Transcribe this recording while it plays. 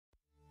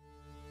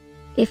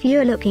If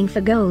you're looking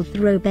for gold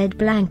throw bed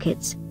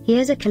blankets,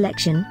 here's a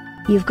collection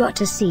you've got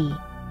to see.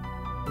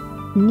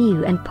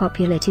 New and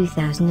popular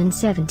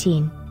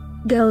 2017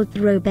 gold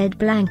throw bed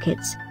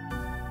blankets.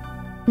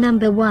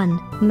 Number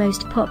 1,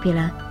 most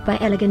popular, by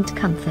Elegant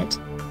Comfort.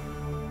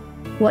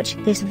 Watch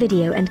this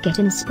video and get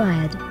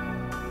inspired.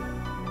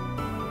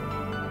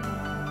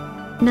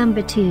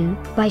 Number 2,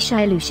 by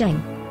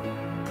Shilucheng.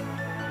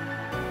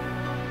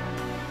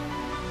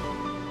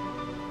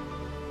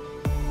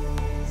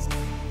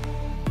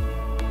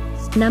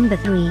 Number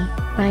 3,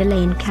 by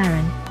Elaine.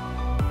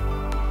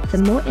 For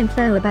more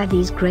info about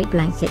these great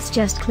blankets,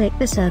 just click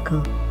the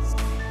circle.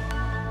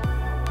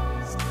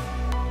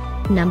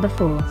 Number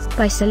 4,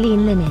 by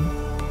Celine Linen.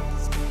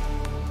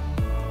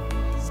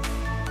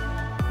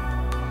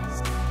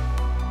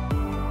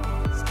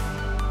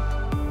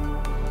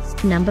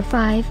 Number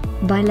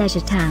 5, by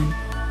Leisure Town.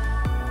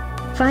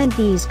 Find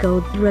these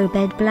gold throw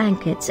bed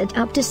blankets at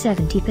up to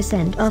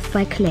 70% off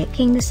by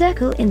clicking the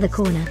circle in the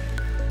corner.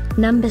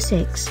 Number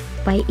 6,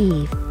 by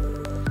Ieve.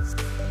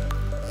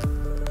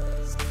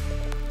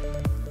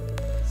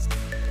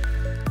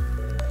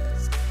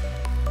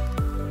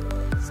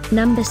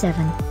 Number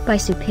 7, by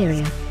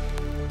Superior.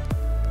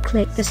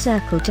 Click the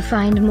circle to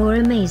find more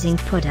amazing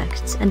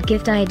products and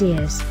gift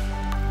ideas.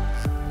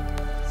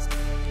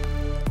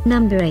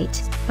 Number 8,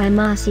 by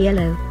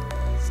Marciello.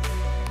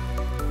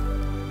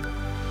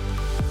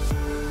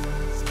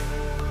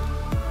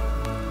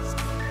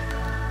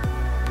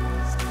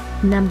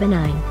 Number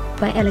 9,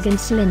 by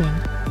Elegance Linen.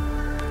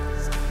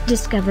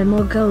 Discover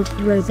more gold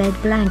throw bed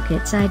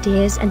blankets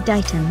ideas and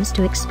items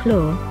to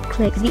explore,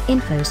 click the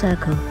info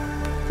circle.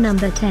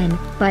 Number 10,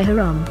 by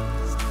Harom.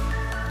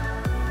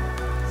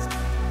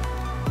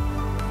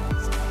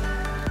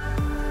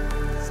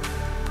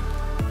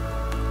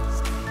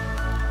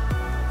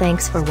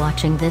 Thanks for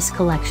watching this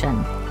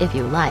collection. If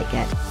you like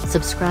it,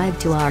 subscribe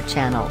to our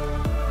channel.